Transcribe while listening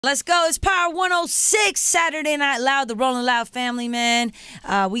Let's go. It's Power 106, Saturday Night Loud, the Rolling Loud family, man.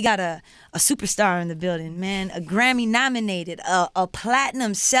 We got a superstar in the building, man. A Grammy nominated, a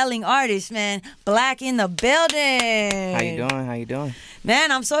platinum selling artist, man. Black in the building. How you doing? How you doing?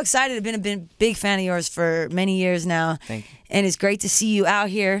 Man, I'm so excited. I've been a big fan of yours for many years now. Thank you. And it's great to see you out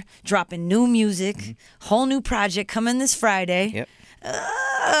here dropping new music, whole new project coming this Friday. Yep.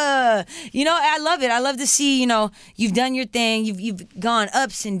 You know, I love it. I love to see, you know, you've done your thing. You've gone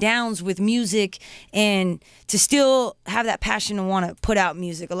ups and downs with music, and to still have that passion to want to put out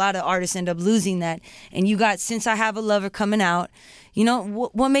music. A lot of artists end up losing that. And you got Since I Have a Lover coming out. You know,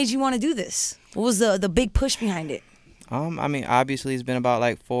 what made you want to do this? What was the big push behind it? I mean, obviously it's been about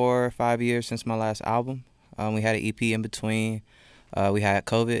like 4 or 5 years since my last album. We had an EP in between. We had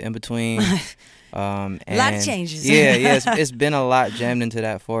COVID in between. A lot of changes. Yeah, it's been a lot jammed into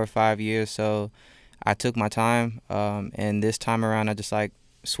that 4 or 5 years. So I took my time, and this time around I just like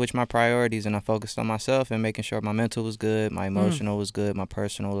switched my priorities, and I focused on myself and making sure my mental was good, my emotional was good, my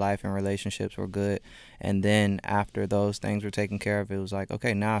personal life and relationships were good. And then after those things were taken care of, it was like,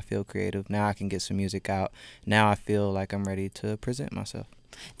 okay, now I feel creative. Now I can get some music out. Now I feel like I'm ready to present myself.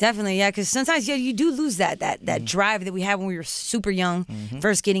 Definitely, yeah, because sometimes you do lose that drive that we had when we were super young,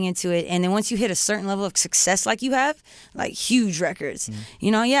 first getting into it. And then once you hit a certain level of success like you have, like huge records,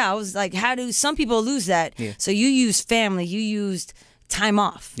 you know, yeah, I was like, how do some people lose that? Yeah. So you used family, you used time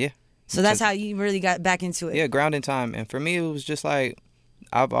off. Yeah. So that's how you really got back into it. Yeah, grounding time. And for me, it was just like,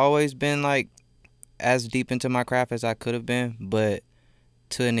 I've always been like as deep into my craft as I could have been, but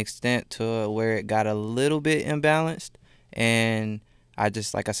to an extent to where it got a little bit imbalanced. And I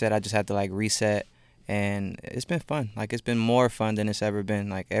just, like I said, I just had to like reset, and it's been fun. Like, it's been more fun than it's ever been.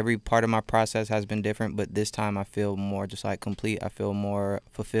 Like, every part of my process has been different, but this time I feel more just like complete. I feel more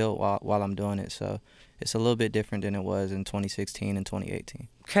fulfilled while I'm doing it. So it's a little bit different than it was in 2016 and 2018.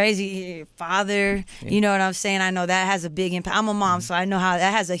 Crazy father, you know what I'm saying? I know that has a big impact. I'm a mom, so I know how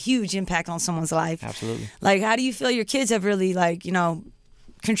that has a huge impact on someone's life. Absolutely. Like, how do you feel your kids have really, like, you know,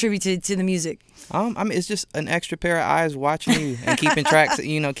 contributed to the music? I mean, it's just an extra pair of eyes watching you and keeping track,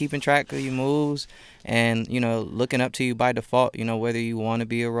 keeping track of your moves, and, you know, looking up to you by default, you know, whether you want to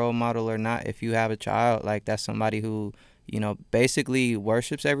be a role model or not. If you have a child, like, that's somebody who, you know, basically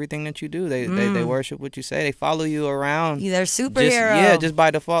worships everything that you do. They worship what you say. They follow you around. They're superhero. Just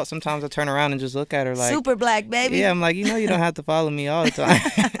by default. Sometimes I turn around and just look at her like, super black, baby. Yeah, I'm like, you know, you don't have to follow me all the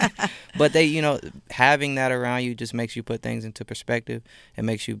time. But they, you know, having that around you just makes you put things into perspective. It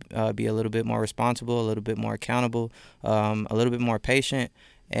makes you be a little bit more responsible, a little bit more accountable, a little bit more patient.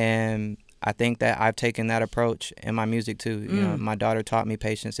 And I think that I've taken that approach in my music too. You know, my daughter taught me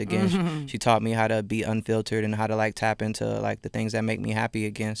patience again. She taught me how to be unfiltered and how to like tap into like the things that make me happy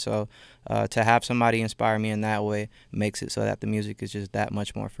again. So to have somebody inspire me in that way makes it so that the music is just that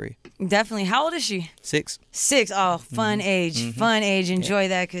much more free. Definitely. How old is she? 6. 6. Oh, fun age. Fun age. Enjoy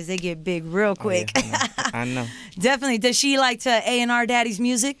that, because they get big real quick. Oh, yeah. I know. Definitely. Does she like to A&R daddy's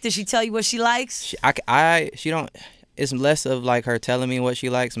music? Does she tell you what she likes? She don't. It's less of like her telling me what she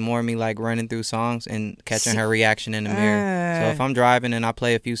likes, more me like running through songs and catching her reaction in the mirror. So if I'm driving and I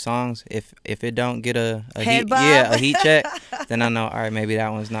play a few songs, if it don't get a heat check, then I know, all right, maybe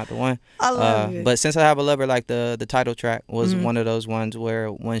that one's not the one. I love it. But Since I Have a Lover, like the title track was one of those ones where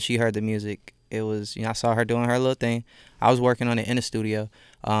when she heard the music, it was, you know, I saw her doing her little thing. I was working on it in the studio,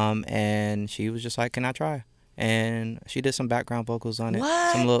 and she was just like, "Can I try?" And she did some background vocals on it.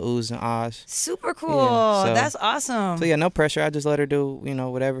 What? Some little oohs and ahs. Super cool. Yeah, so, that's awesome. So yeah, no pressure. I just let her do, you know,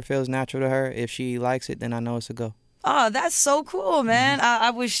 whatever feels natural to her. If she likes it, then I know it's a go. Oh, that's so cool, man.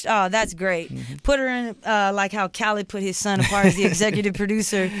 I wish, that's great. Put her in, like how Khaled put his son apart as the executive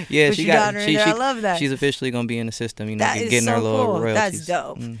producer. Yeah, put your daughter in there. I love that. She's officially going to be in the system, you know, that is getting so her little cool. royalties.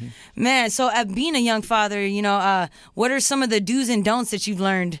 That's dope. Man, so being a young father, you know, what are some of the do's and don'ts that you've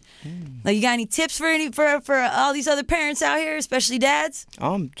learned? Like, you got any tips for all these other parents out here, especially dads?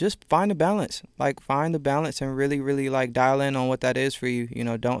 Just find a balance. Like, find the balance and really, really, like, dial in on what that is for you. You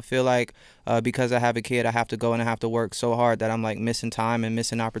know, don't feel like because I have a kid, I have to go and I have to work so hard that I'm, like, missing time and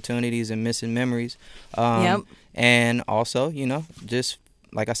missing opportunities and missing memories. And also, you know, just,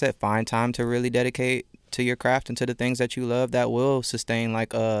 like I said, find time to really dedicate to your craft and to the things that you love that will sustain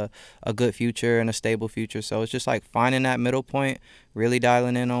like a good future and a stable future. So it's just like finding that middle point, really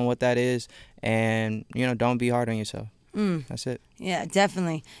dialing in on what that is, and, you know, don't be hard on yourself. That's it. Yeah,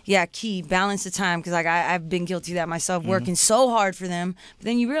 definitely. Yeah, key, balance the time, because like I've been guilty of that myself, working so hard for them, but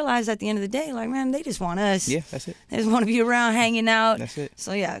then you realize at the end of the day, like, man, they just want us. Yeah, that's it. They just want to be around hanging out. That's it.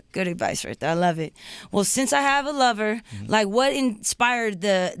 So yeah, good advice right there. I love it. Well, Since I Have a Lover, like, what inspired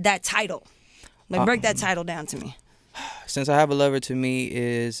that title? Like, break that title down to me. Since I Have a Lover to me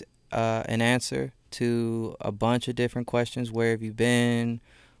is an answer to a bunch of different questions. Where have you been?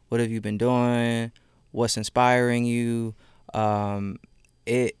 What have you been doing? What's inspiring you?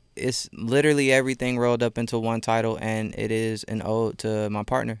 It's literally everything rolled up into one title, and it is an ode to my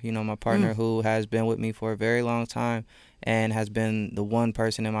partner. You know, my partner who has been with me for a very long time and has been the one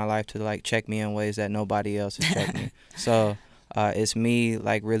person in my life to like check me in ways that nobody else has checked me. So it's me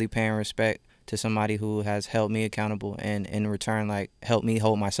like really paying respect to somebody who has held me accountable, and in return like helped me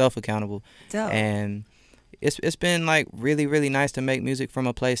hold myself accountable. Dope. And it's been like really, really nice to make music from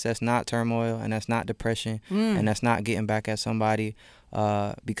a place that's not turmoil and that's not depression and that's not getting back at somebody,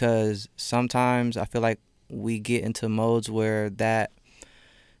 because sometimes I feel like we get into modes where that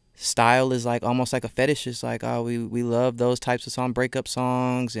style is like almost like a fetish. It's like, oh, we love those types of breakup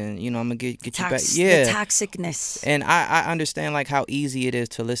songs, and you know, I'm gonna get you back. Yeah, the toxicness. And I understand like how easy it is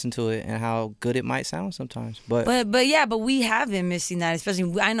to listen to it and how good it might sound sometimes. But we have been missing that.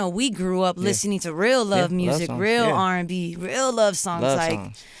 Especially, I know we grew up listening to real love music, love songs, real R&B, real love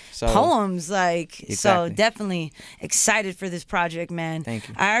songs, So, poems, like exactly. So definitely excited for this project, man. Thank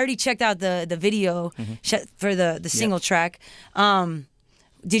you. I already checked out the video for the single track.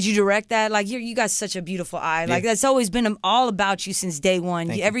 Did you direct that? Like you got such a beautiful eye. Like that's always been all about you since day one.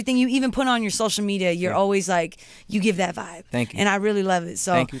 Everything you even put on your social media, you're always like, you give that vibe. Thank you. And I really love it.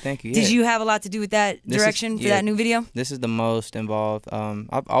 So thank you. Did you have a lot to do with that direction for that new video? This is the most involved.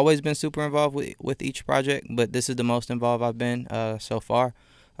 I've always been super involved with each project, but this is the most involved I've been so far.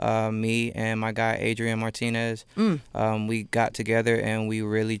 Me and my guy Adrian Martinez, we got together and we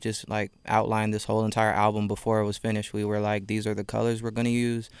really just like outlined this whole entire album before it was finished. We were like, these are the colors we're gonna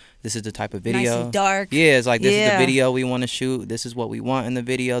use. This is the type of video. Nice and dark. Yeah, it's like this is the video we want to shoot. This is what we want in the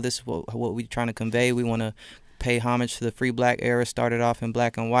video. This is what we're trying to convey. We want to pay homage to the free black era. Started off in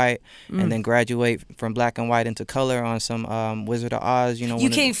black and white, and then graduate from black and white into color on some Wizard of Oz. You know, you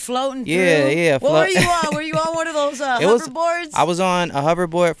came floating through. Yeah. What were you on? Were you on one of those hoverboards? I was on a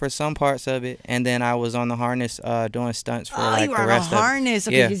hoverboard for some parts of it, and then I was on the harness doing stunts for like you were the rest on a harness.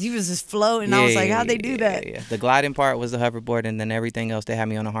 Okay, because you was just floating. I was like, how'd they do that? Yeah. The gliding part was the hoverboard, and then everything else they had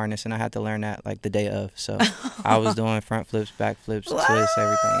me on a harness, and I had to learn that like the day of. So I was doing front flips, back flips, twists,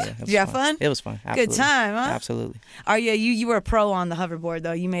 everything. Yeah, did you have fun? It was fun. Absolutely. Good time, huh? Absolutely. Oh yeah, you were a pro on the hoverboard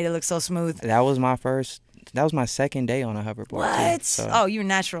though. You made it look so smooth. That was my second day on a hoverboard. What? Too, so. Oh, you were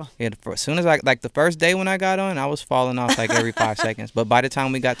natural. Yeah, as soon as the first day when I got on, I was falling off like every 5 seconds. But by the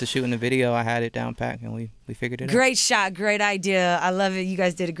time we got to shooting the video, I had it down packed and we figured it out. Great shot, great idea. I love it. You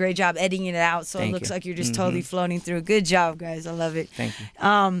guys did a great job editing it out, so it looks like you're just totally floating through. Good job, guys. I love it. Thank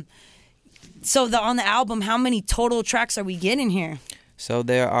you. So on the album, how many total tracks are we getting here? So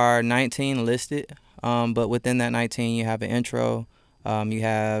there are 19 listed, but within that 19, you have an intro, you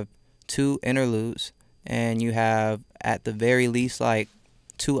have 2 interludes, and you have at the very least like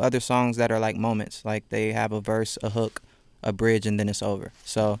 2 other songs that are like moments, like they have a verse, a hook, a bridge, and then it's over.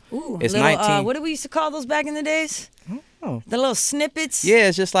 So it's 19. What did we used to call those back in the days? Oh. The little snippets. Yeah,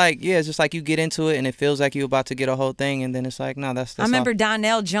 it's just like you get into it and it feels like you're about to get a whole thing, and then it's like, no, that's I remember all.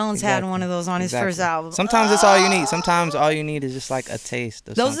 Donnell Jones had one of those on his first album. Sometimes that's all you need. Sometimes all you need is just like a taste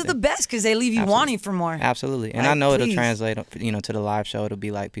of those something. are the best because they leave you wanting for more. Absolutely. And like, I know please. It'll translate, to the live show. It'll be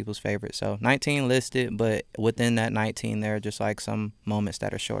like people's favorite. So 19 listed, but within that 19 there are just like some moments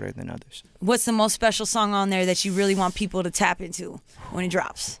that are shorter than others. What's the most special song on there that you really want people to tap into when it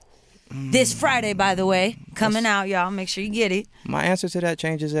drops? This Friday, by the way, coming out, y'all. Make sure you get it. My answer to that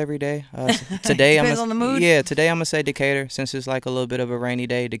changes every day. Today, Depends on the mood? Yeah, today I'm gonna say Decatur. Since it's like a little bit of a rainy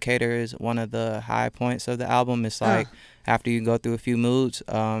day, Decatur is one of the high points of the album. It's like after you go through a few moods,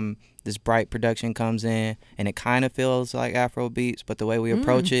 this bright production comes in, and it kind of feels like Afro beats, but the way we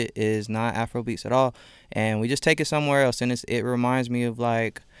approach it is not Afro beats at all, and we just take it somewhere else. And it reminds me of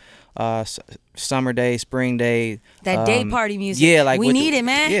like summer day, spring day, that day party music. Yeah, like we need it,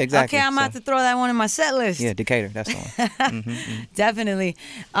 man. Yeah, exactly. Okay, I'm about to throw that one in my set list. Yeah, Decatur, that's the one. Definitely.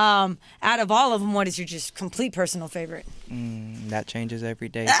 Out of all of them, what is your just complete personal favorite? That changes every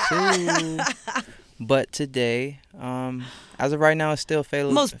day too. But today, as of right now, it's still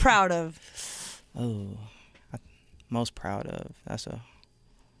Fela. Most proud of? Most proud of.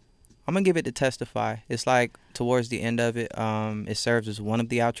 I'm gonna give it to Testify. It's like towards the end of it, it serves as one of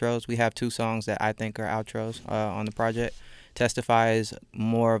the outros. We have 2 songs that I think are outros on the project. Testify is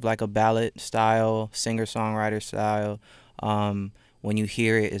more of like a ballad style, singer-songwriter style. When you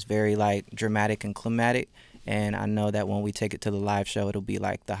hear it, it's very like dramatic and climatic. And I know that when we take it to the live show, it'll be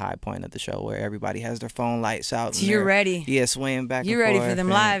like the high point of the show where everybody has their phone lights out. So you're ready. Yeah, swaying back and forth. You're ready for them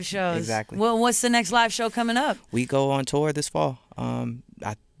live shows. Exactly. Well, what's the next live show coming up? We go on tour this fall.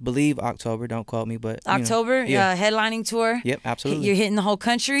 believe October. Don't quote me, but October, yeah. Headlining tour. Yep, absolutely. You're hitting the whole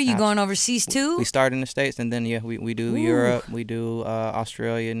country. You going overseas too? We start in the States, and then we do Europe, we do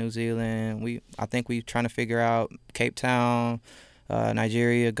Australia, New Zealand. I think we trying to figure out Cape Town,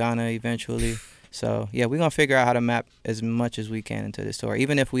 Nigeria, Ghana eventually. So yeah, we're gonna figure out how to map as much as we can into this tour,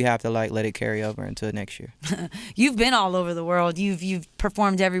 even if we have to like let it carry over into next year. You've been all over the world. You've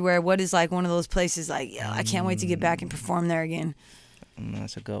performed everywhere. What is like one of those places like, yo, I can't wait to get back and perform there again?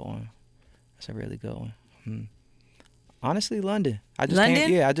 That's a good one. That's a really good one. Honestly, London. I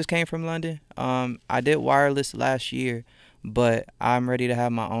just came from London. I did Wireless last year, but I'm ready to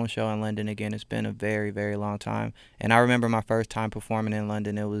have my own show in London again. It's been a very, very long time, and I remember my first time performing in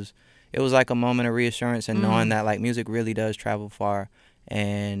London. It was like a moment of reassurance and knowing that like music really does travel far,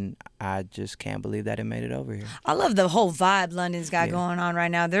 and I just can't believe that it made it over here. I love the whole vibe London's got going on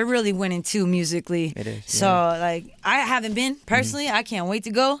right now. They're really winning too musically. It is. So like, I haven't been personally. I can't wait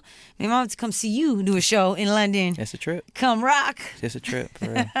to go. Maybe I'll have to come see you do a show in London. It's a trip. Come rock. It's a trip for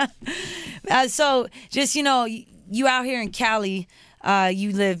real. So just, you know, you out here in Cali,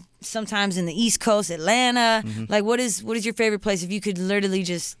 you live sometimes in the East Coast, Atlanta. Like, what is your favorite place? If you could literally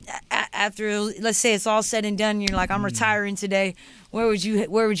just, after, let's say it's all said and done, you're like, I'm retiring today, where would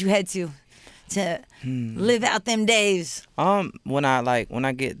you head to live out them days? When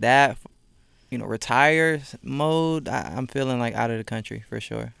I get that, retire mode, I'm feeling like out of the country for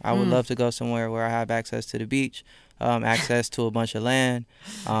sure. I would love to go somewhere where I have access to the beach, access to a bunch of land.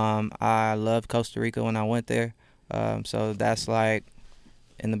 I loved Costa Rica when I went there. So that's like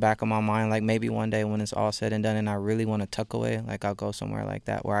in the back of my mind, like maybe one day when it's all said and done and I really want to tuck away, like I'll go somewhere like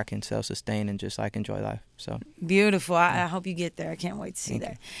that where I can self-sustain and just like enjoy life. So beautiful. I hope you get there. I can't wait to see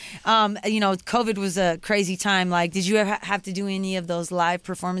that. COVID was a crazy time. Like, did you ever have to do any of those live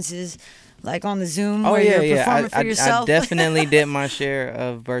performances, like on the Zoom? Oh, where you're performing for yourself? I definitely did my share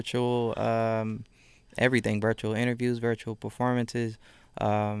of virtual everything, virtual interviews, virtual performances,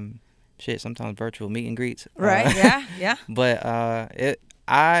 sometimes virtual meet and greets. Right, yeah. But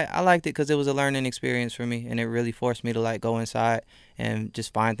I liked it because it was a learning experience for me, and it really forced me to like go inside and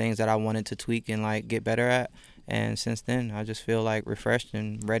just find things that I wanted to tweak and like get better at. And since then, I just feel like refreshed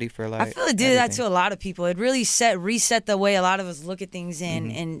and ready for like. I feel it did that to a lot of people. It really reset the way a lot of us look at things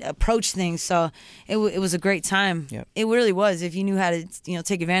and approach things. So it was a great time. Yep. It really was. If you knew how to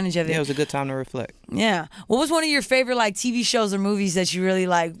take advantage of it. Yeah, it was a good time to reflect. Yeah. What was one of your favorite like TV shows or movies that you really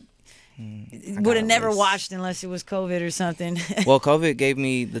like? Would have never watched unless it was COVID or something. Well, COVID gave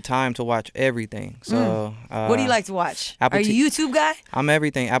me the time to watch everything. So what do you like to watch? Are you a YouTube guy? I'm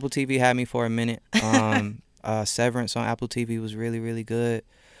everything. Apple TV had me for a minute. Severance on Apple TV was really, really good.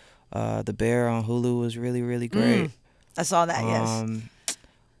 The Bear on Hulu was really, really great. I saw that, yes.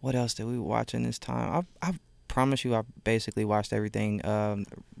 What else did we watch in this time? I promise you I basically watched everything.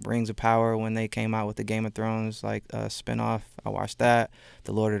 Rings of Power, when they came out with the Game of Thrones spinoff, I watched that.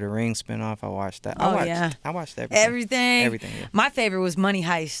 The Lord of the Rings spinoff, I watched that. I watched everything. Everything. Yeah. My favorite was Money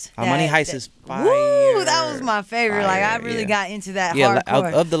Heist. Money Heist is fire. Woo, that was my favorite. Like, I really got into that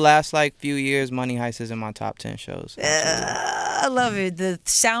hardcore. Of the last few years, Money Heist is in my top 10 shows. I love it. The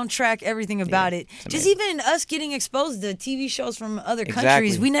soundtrack, everything about it. Just even us getting exposed to TV shows from other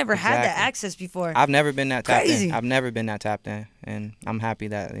countries. We never had that access before. I've never been that tapped in. I've never been that tapped in, and I'm happy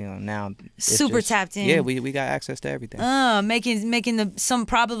that now super tapped in. Yeah, we got access to everything. Making some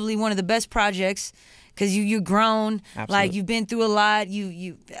probably one of the best projects, because you've grown. Absolutely. Like, you've been through a lot.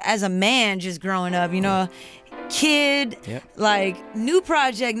 You as a man just growing up, kid. Yep. Like, new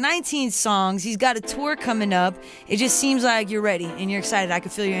project, 19 songs. He's got a tour coming up. It just seems like you're ready and you're excited. I can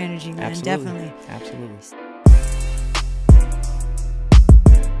feel your energy, man. Absolutely. Definitely. Absolutely.